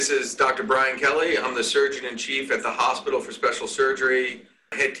This is Dr. Brian Kelly. I'm the Surgeon-in-Chief at the Hospital for Special Surgery,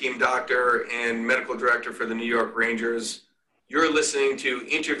 head team doctor and medical director for the New York Rangers. You're listening to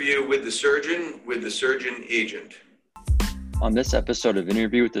Interview with the Surgeon Agent. On this episode of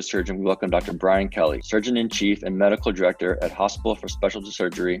Interview with the Surgeon, we welcome Dr. Brian Kelly, Surgeon-in-Chief and Medical Director at Hospital for Specialty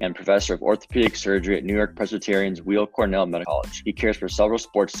Surgery and Professor of Orthopedic Surgery at New York Presbyterian's Weill Cornell Medical College. He cares for several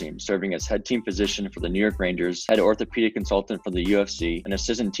sports teams, serving as head team physician for the New York Rangers, head orthopedic consultant for the UFC, an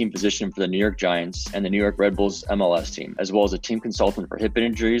assistant team physician for the New York Giants and the New York Red Bulls MLS team, as well as a team consultant for hip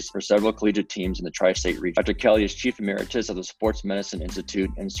injuries for several collegiate teams in the tri-state region. Dr. Kelly is Chief Emeritus of the Sports Medicine Institute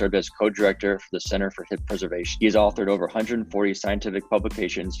and served as co-director for the Center for Hip Preservation. He has authored over 140 scientific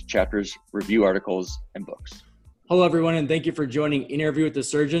publications, chapters, review articles, and books. Hello, everyone, and thank you for joining Interview with the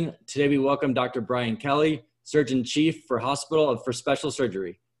Surgeon. Today, we welcome Dr. Brian Kelly, Surgeon-Chief for Hospital for Special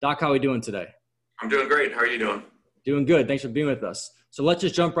Surgery. Doc, how are we doing today? I'm doing great. How are you doing? Doing good. Thanks for being with us. So let's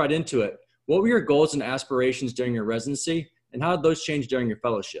just jump right into it. What were your goals and aspirations during your residency, and how did those change during your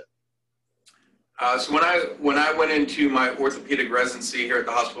fellowship? So when I went into my orthopedic residency here at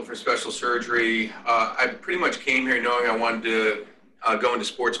the Hospital for Special Surgery, I pretty much came here knowing I wanted to go into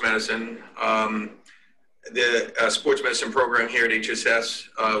sports medicine. The sports medicine program here at HSS,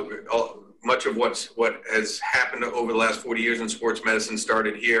 much of what has happened over the last 40 years in sports medicine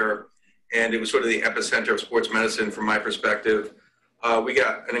started here, and it was sort of the epicenter of sports medicine from my perspective. We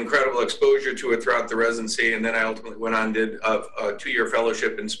got an incredible exposure to it throughout the residency, and then I ultimately went on and did a 2-year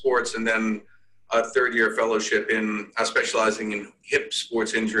fellowship in sports, and then a 3rd-year fellowship in specializing in hip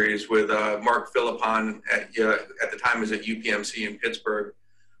sports injuries with Mark Philippon at the time was at UPMC in Pittsburgh.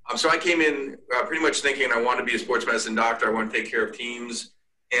 So I came in pretty much thinking I want to be a sports medicine doctor. I want to take care of teams.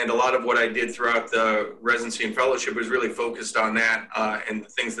 And a lot of what I did throughout the residency and fellowship was really focused on that. And the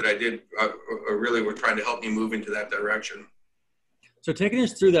things that I did really were trying to help me move into that direction. So taking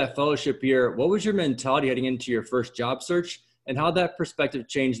us through that fellowship year, what was your mentality heading into your first job search? And how that perspective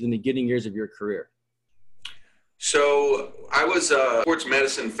changed in the beginning years of your career? So I was a sports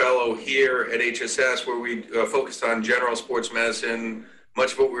medicine fellow here at HSS, where we focused on general sports medicine.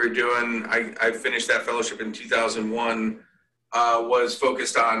 Much of what we were doing, I finished that fellowship in 2001, was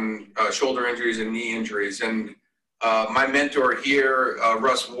focused on shoulder injuries and knee injuries. And my mentor here,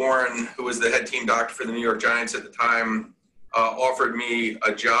 Russ Warren, who was the head team doctor for the New York Giants at the time, offered me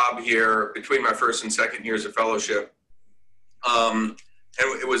a job here between my first and second years of fellowship. And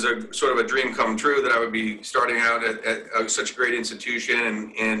it was a sort of a dream come true that I would be starting out at such a great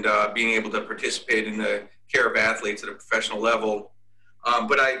institution and being able to participate in the care of athletes at a professional level.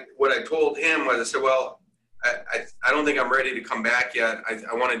 But what I told him was, I said, well, I don't think I'm ready to come back yet.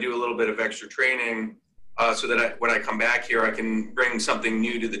 I want to do a little bit of extra training so that when I come back here, I can bring something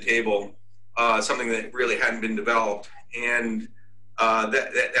new to the table, something that really hadn't been developed. And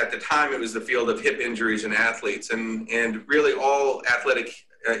that at the time, it was the field of hip injuries in athletes, and really all athletic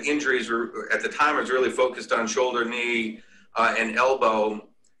injuries were at the time was really focused on shoulder, knee, and elbow,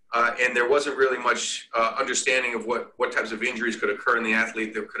 and there wasn't really much understanding of what types of injuries could occur in the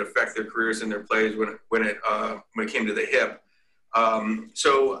athlete that could affect their careers and their plays when it came to the hip.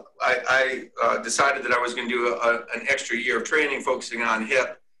 So I decided that I was going to do an extra year of training focusing on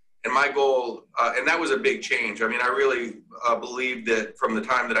hip. And my goal, and that was a big change. I mean, I really believed that from the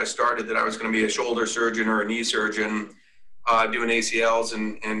time that I started that I was going to be a shoulder surgeon or a knee surgeon doing ACLs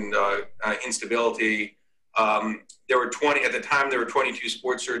and instability. There were 20, at the time there were 22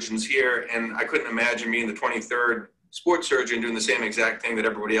 sports surgeons here, and I couldn't imagine being the 23rd sports surgeon doing the same exact thing that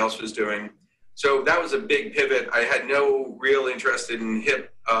everybody else was doing. So that was a big pivot. I had no real interest in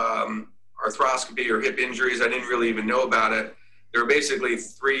hip arthroscopy or hip injuries. I didn't really even know about it. There were basically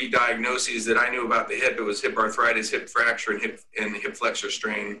 3 diagnoses that I knew about the hip. It was hip arthritis, hip fracture, and hip flexor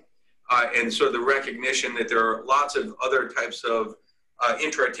strain. And so the recognition that there are lots of other types of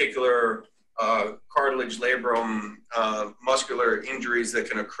intra-articular cartilage, labrum, muscular injuries that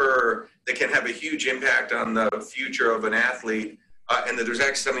can occur that can have a huge impact on the future of an athlete, and that there's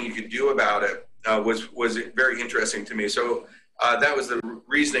actually something you could do about it was very interesting to me. So that was the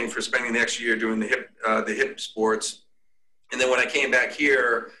reasoning for spending the extra year doing the hip sports. And then when I came back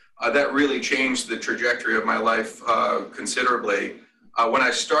here, that really changed the trajectory of my life considerably. When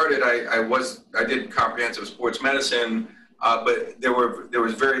I started, I did comprehensive sports medicine, but there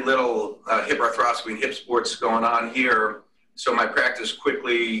was very little hip arthroscopy and hip sports going on here. So my practice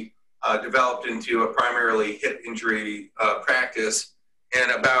quickly developed into a primarily hip injury practice.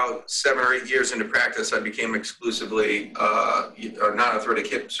 And about 7 or 8 years into practice, I became exclusively a non-arthritic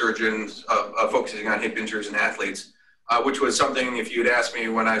hip surgeon focusing on hip injuries in athletes. which was something, if you'd asked me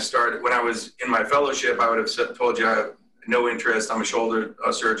when I was in my fellowship, I would have told you no interest. I'm a shoulder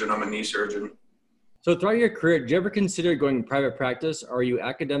surgeon. I'm a knee surgeon. So throughout your career, did you ever consider going private practice, or are you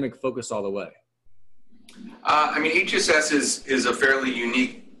academic focused all the way? I mean, HSS is a fairly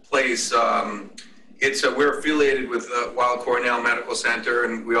unique place. We're affiliated with Weill Cornell Medical Center,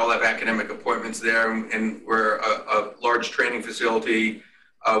 and we all have academic appointments there, and we're a large training facility.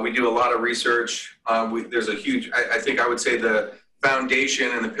 We do a lot of research. There's a huge, I think I would say the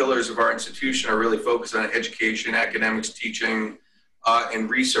foundation and the pillars of our institution are really focused on education, academics, teaching, and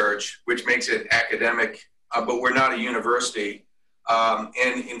research, which makes it academic, but we're not a university.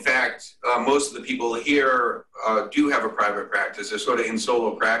 And in fact, most of the people here do have a private practice. They're sort of in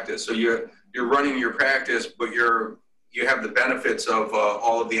solo practice. So you're running your practice, but you have the benefits of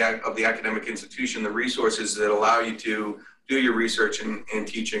all of the academic institution, the resources that allow you to do your research and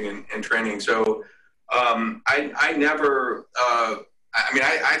teaching and training. So I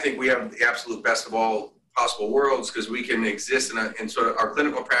think we have the absolute best of all possible worlds, because we can exist in sort of our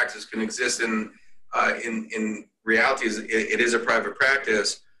clinical practice can exist in reality. It is a private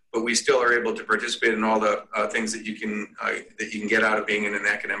practice, but we still are able to participate in all the things that you can get out of being in an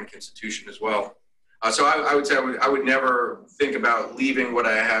academic institution as well. So I would say I would never think about leaving what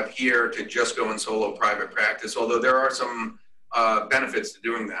I have here to just go in solo private practice, although there are some benefits to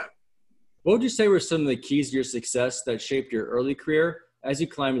doing that. What would you say were some of the keys to your success that shaped your early career as you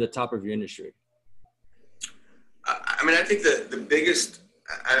climbed to the top of your industry? I mean, I think the biggest,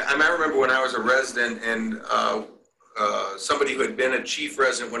 I remember when I was a resident, and somebody who had been a chief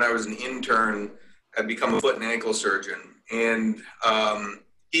resident when I was an intern had become a foot and ankle surgeon. And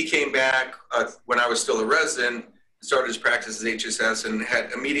he came back when I was still a resident, started his practice at HSS, and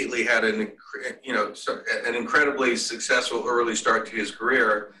had immediately had an incredibly successful early start to his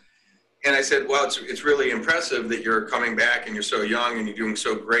career. And I said, well, it's really impressive that you're coming back and you're so young and you're doing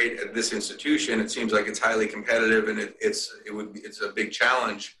so great at this institution. It seems like it's highly competitive, and it's a big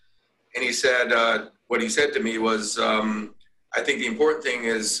challenge. And he said, what he said to me was, I think the important thing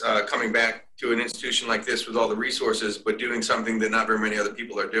is coming back to an institution like this with all the resources, but doing something that not very many other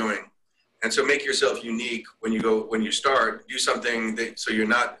people are doing. And so make yourself unique when you start. Do something so you're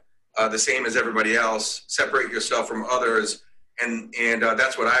not the same as everybody else. Separate yourself from others. And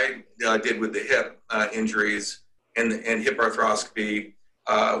that's what I did with the hip injuries and hip arthroscopy.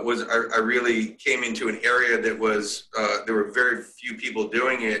 I really came into an area that was there were very few people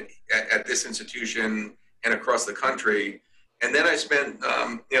doing it at this institution and across the country. And then I spent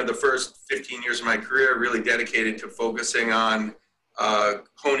the first 15 years of my career really dedicated to focusing on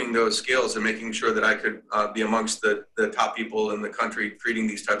honing those skills and making sure that I could be amongst the top people in the country treating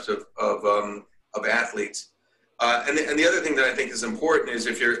these types of athletes. And the other thing that I think is important is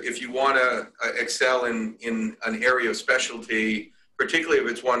if you want to excel in an area of specialty, particularly if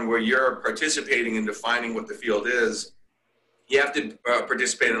it's one where you're participating in defining what the field is, you have to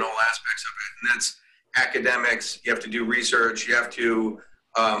participate in all aspects of it. And that's academics, you have to do research, you have to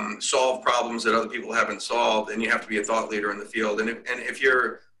solve problems that other people haven't solved, and you have to be a thought leader in the field. And if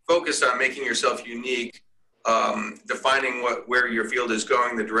you're focused on making yourself unique, defining where your field is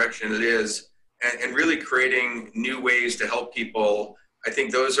going, the direction it is, and really creating new ways to help people, I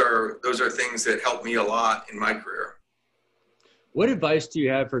think those are things that helped me a lot in my career. What advice do you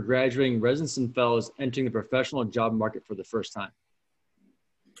have for graduating residents and fellows entering the professional job market for the first time?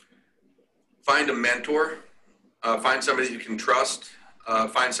 Find a mentor, find somebody you can trust,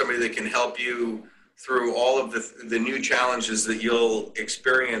 find somebody that can help you through all of the new challenges that you'll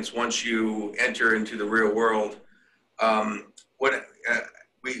experience once you enter into the real world.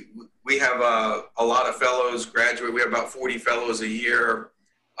 We have a lot of fellows graduate. We have about 40 fellows a year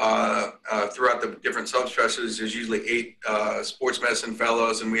throughout the different subspecialties. There's usually 8 sports medicine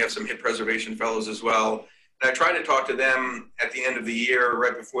fellows, and we have some hip preservation fellows as well. And I try to talk to them at the end of the year,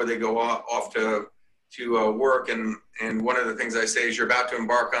 right before they go off to work. And one of the things I say is you're about to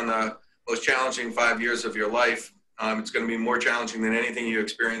embark on the most challenging 5 years of your life. It's going to be more challenging than anything you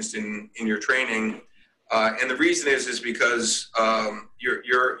experienced in your training. And the reason is because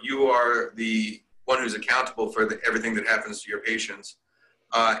you are the one who's accountable for everything that happens to your patients.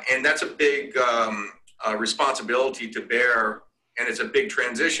 And that's a big responsibility to bear. And it's a big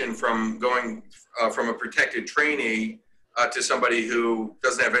transition from going from a protected trainee to somebody who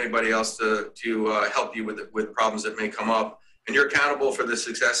doesn't have anybody else to help you with problems that may come up. And you're accountable for the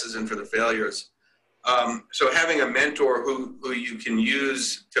successes and for the failures. So having a mentor who you can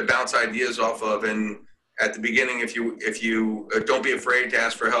use to bounce ideas off of, and at the beginning, if you don't be afraid to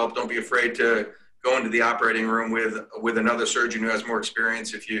ask for help, don't be afraid to go into the operating room with another surgeon who has more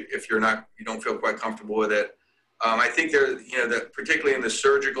experience if you don't feel quite comfortable with it. I think that particularly in the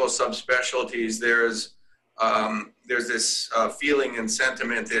surgical subspecialties, there's there's this feeling and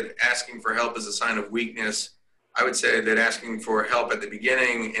sentiment that asking for help is a sign of weakness. I would say that asking for help at the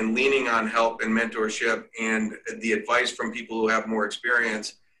beginning and leaning on help and mentorship and the advice from people who have more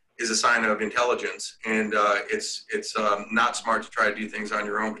experience is a sign of intelligence. And it's not smart to try to do things on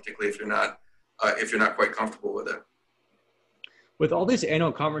your own, particularly if you're not quite comfortable with it. With all these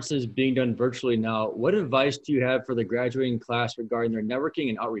annual conferences being done virtually now, what advice do you have for the graduating class regarding their networking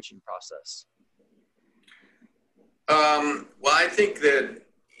and outreaching process? Well, I think that,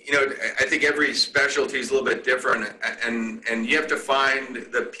 I think every specialty is a little bit different, and you have to find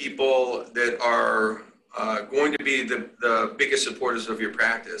the people that are going to be the biggest supporters of your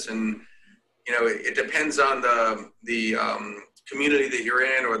practice. And, it depends on the community that you're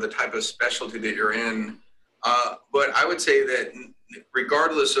in or the type of specialty that you're in. But I would say that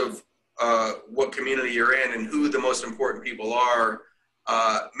regardless of what community you're in and who the most important people are,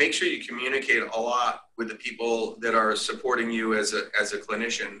 make sure you communicate a lot with the people that are supporting you as a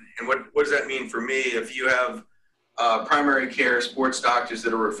clinician. And what does that mean for me? If you have primary care sports doctors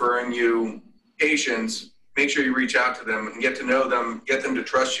that are referring you patients, make sure you reach out to them and get to know them, get them to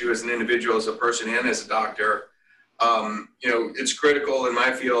trust you as an individual, as a person, and as a doctor. It's critical in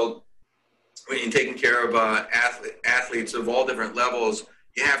my field when you're taking care of athletes of all different levels.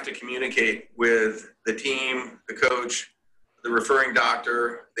 You have to communicate with the team, the coach, the referring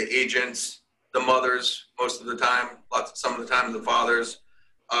doctor, the agents, the mothers, most of the time, some of the time the fathers,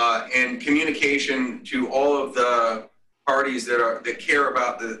 and communication to all of the parties that care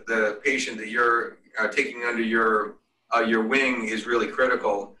about the patient that you're taking under your wing is really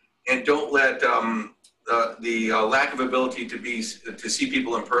critical. And don't let the lack of ability to see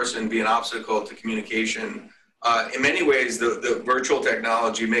people in person be an obstacle to communication. In many ways, the virtual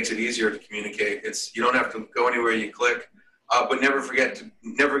technology makes it easier to communicate. You don't have to go anywhere, you click. But never forget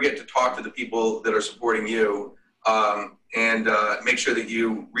to talk to the people that are supporting you, and make sure that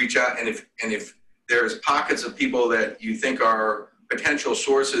you reach out. And if there's pockets of people that you think are potential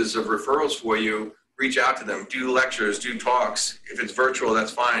sources of referrals for you, reach out to them. Do lectures, do talks. If it's virtual,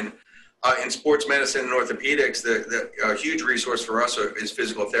 that's fine. In sports medicine and orthopedics, a huge resource for us is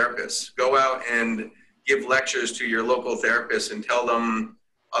physical therapists. Go out and give lectures to your local therapists and tell them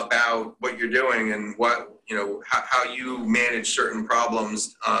about what you're doing and how you manage certain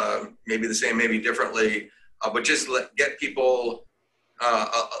problems, maybe the same, maybe differently, but just let people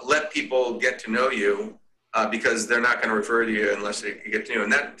get to know you, because they're not going to refer to you unless they get to you.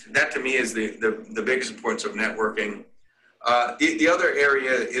 And that to me is the biggest importance of networking. The other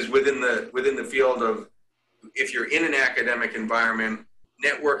area is within the field of, if you're in an academic environment,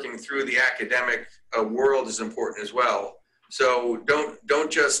 networking through the academic world is important as well. So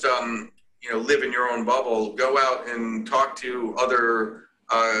don't just live in your own bubble. Go out and talk to other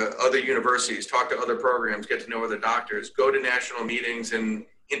universities, talk to other programs, get to know other doctors. Go to national meetings and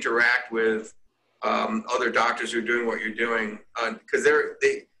interact with other doctors who are doing what you're doing, because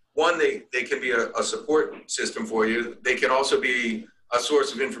they can be a support system for you. They can also be a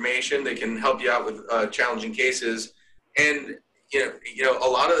source of information. They can help you out with challenging cases. And a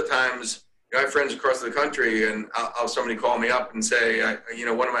lot of the times, I have friends across the country, and I'll have somebody call me up and say,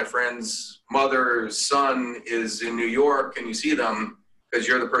 one of my friends' mother's son is in New York. Can you see them? Because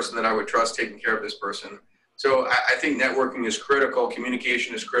you're the person that I would trust taking care of this person. So I think networking is critical.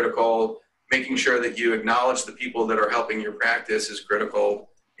 Communication is critical. Making sure that you acknowledge the people that are helping your practice is critical.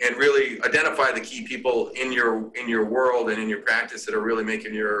 And really identify the key people in your world and in your practice that are really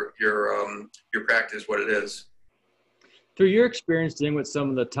making your practice what it is. Through your experience dealing with some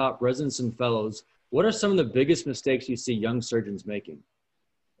of the top residents and fellows, what are some of the biggest mistakes you see young surgeons making?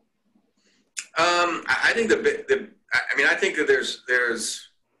 I think I think that there's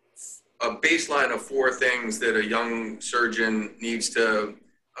a baseline of 4 things that a young surgeon needs to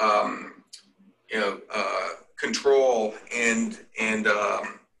control and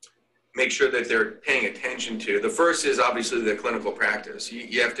make sure that they're paying attention to. The first is obviously the clinical practice.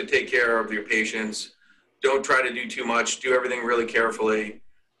 You have to take care of your patients. Don't try to do too much. Do everything really carefully.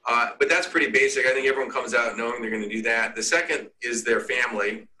 But that's pretty basic. I think everyone comes out knowing they're going to do that. The second is their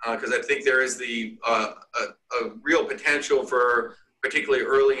family, because I think there is a real potential for, particularly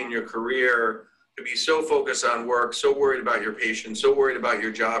early in your career, to be so focused on work, so worried about your patients, so worried about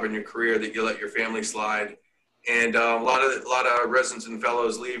your job and your career that you let your family slide. And a lot of residents and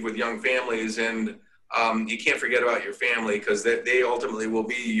fellows leave with young families, and you can't forget about your family, because they ultimately will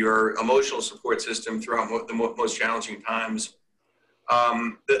be your emotional support system throughout the most challenging times.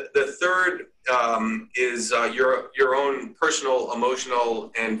 The third is your own personal,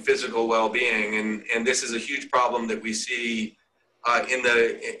 emotional, and physical well-being, and this is a huge problem that we see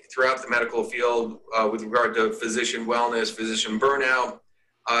throughout the medical field with regard to physician wellness, physician burnout,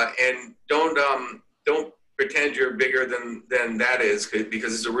 and don't pretend you're bigger than that is,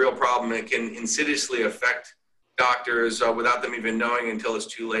 because it's a real problem. It can insidiously affect doctors without them even knowing until it's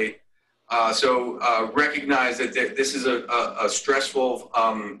too late. So recognize that this is a stressful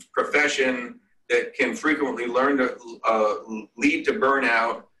profession that can frequently lead to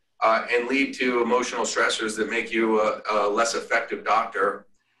burnout and lead to emotional stressors that make you a less effective doctor.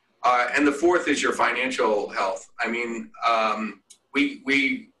 And the fourth is your financial health. I mean,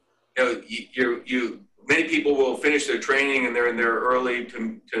 many people will finish their training and they're in their early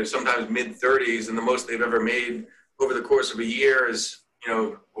to sometimes mid-30s, and the most they've ever made over the course of a year is,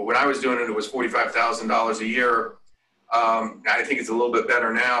 when I was doing it, it was $45,000 a year. I think it's a little bit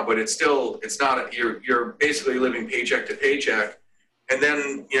better now, but it's not, you're basically living paycheck to paycheck. And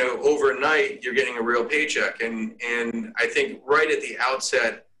then, overnight you're getting a real paycheck. And I think right at the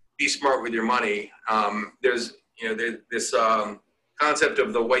outset, be smart with your money. There's this concept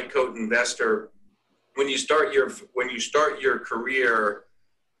of the white coat investor. When you start your career,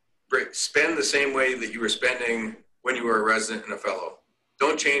 spend the same way that you were spending when you were a resident and a fellow.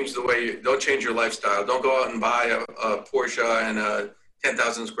 Don't change your lifestyle. Don't go out and buy a Porsche and a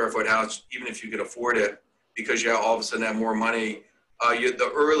 10,000 square foot house, even if you could afford it, because you all of a sudden have more money.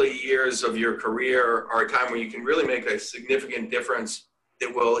 The early years of your career are a time where you can really make a significant difference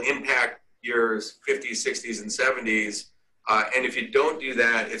that will impact your 50s, 60s, and 70s. And if you don't do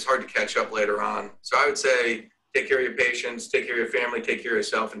that, it's hard to catch up later on. So I would say take care of your patients, take care of your family, take care of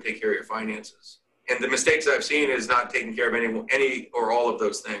yourself, and take care of your finances. And the mistakes I've seen is not taking care of any or all of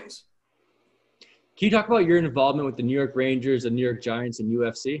those things. Can you talk about your involvement with the New York Rangers and New York Giants and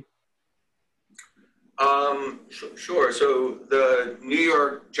UFC? Sure. So the New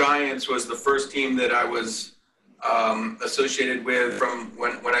York Giants was the first team that I was associated with from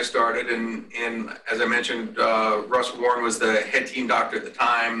when I started. And as I mentioned, Russ Warren was the head team doctor at the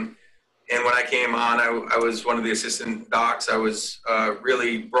time. And when I came on, I was one of the assistant docs. I was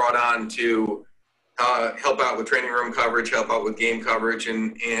really brought on to help out with training room coverage, help out with game coverage,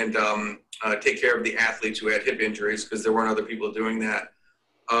 and take care of the athletes who had hip injuries, because there weren't other people doing that.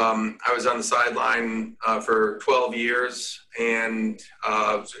 I was on the sideline for 12 years, and it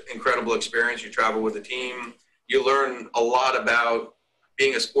was an incredible experience. You travel with a team. You learn a lot about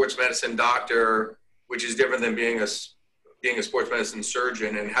being a sports medicine doctor, which is different than being a sports medicine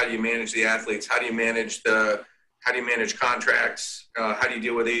surgeon. And how do you manage the athletes? How do you manage contracts? How do you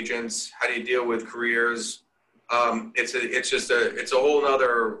deal with agents? How do you deal with careers? It's a whole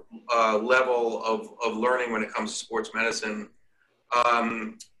other level of learning when it comes to sports medicine.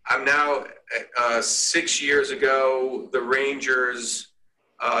 I'm now 6 years ago, the Rangers,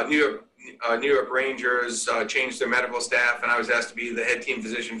 New York Rangers changed their medical staff, and I was asked to be the head team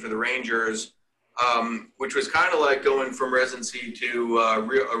physician for the Rangers, which was kind of like going from residency to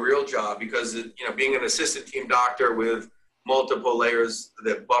a real job, because being an assistant team doctor with multiple layers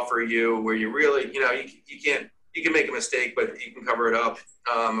that buffer you, where you really you can make a mistake, but you can cover it up,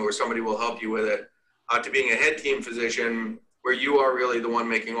 or somebody will help you with it. To being a head team physician, where you are really the one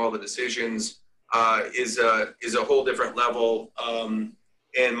making all the decisions, is a whole different level.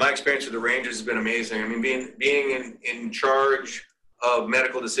 And my experience with the Rangers has been amazing. I mean, being in charge of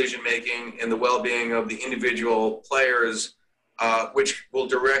medical decision making and the well-being of the individual players, which will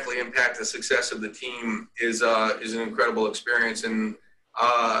directly impact the success of the team, is an incredible experience. And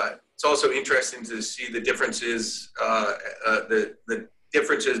it's also interesting to see the differences, the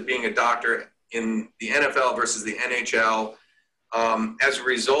differences being a doctor in the NFL versus the NHL. As a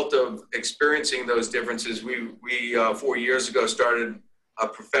result of experiencing those differences, we 4 years ago started a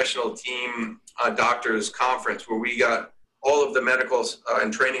professional team doctors conference, where we got all of the medical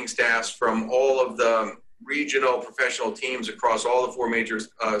and training staffs from all of the regional professional teams across all the four major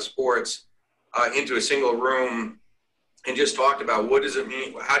sports into a single room, and just talked about what does it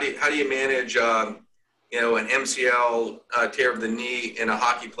mean, how do you manage an MCL tear of the knee in a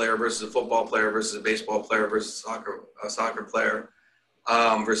hockey player versus a football player versus a baseball player versus a soccer player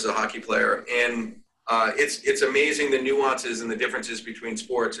versus a hockey player. And it's amazing the nuances and the differences between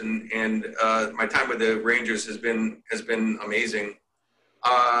sports, and my time with the Rangers has been amazing.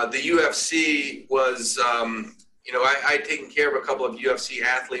 The UFC was, I'd taken care of a couple of UFC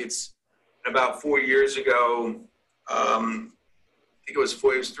athletes, and about 4 years ago, I think it was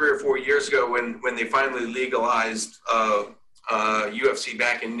 3 or 4 years ago when they finally legalized UFC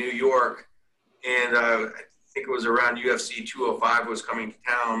back in New York, and I think it was around UFC 205 was coming to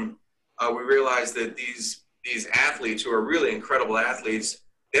town. We realized that these athletes, who are really incredible athletes,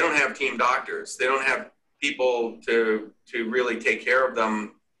 they don't have team doctors. They don't have people to really take care of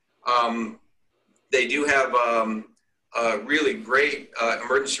them. They do have a really great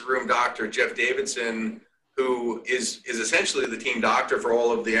emergency room doctor, Jeff Davidson, who is essentially the team doctor for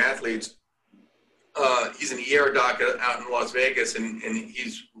all of the athletes. He's an ER doc out in Las Vegas, and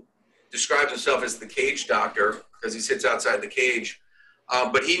he's describes himself as the cage doctor because he sits outside the cage.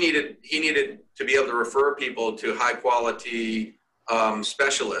 But he needed to be able to refer people to high quality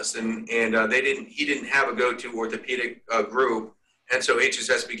specialists, and he didn't have a go-to orthopedic group, and so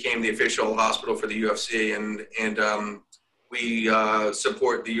HSS became the official hospital for the UFC, and we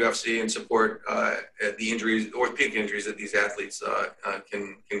support the UFC and support the orthopedic injuries that these athletes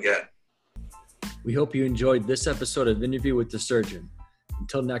can get. We hope you enjoyed this episode of Interview with the Surgeon.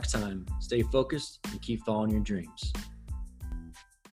 Until next time, stay focused and keep following your dreams.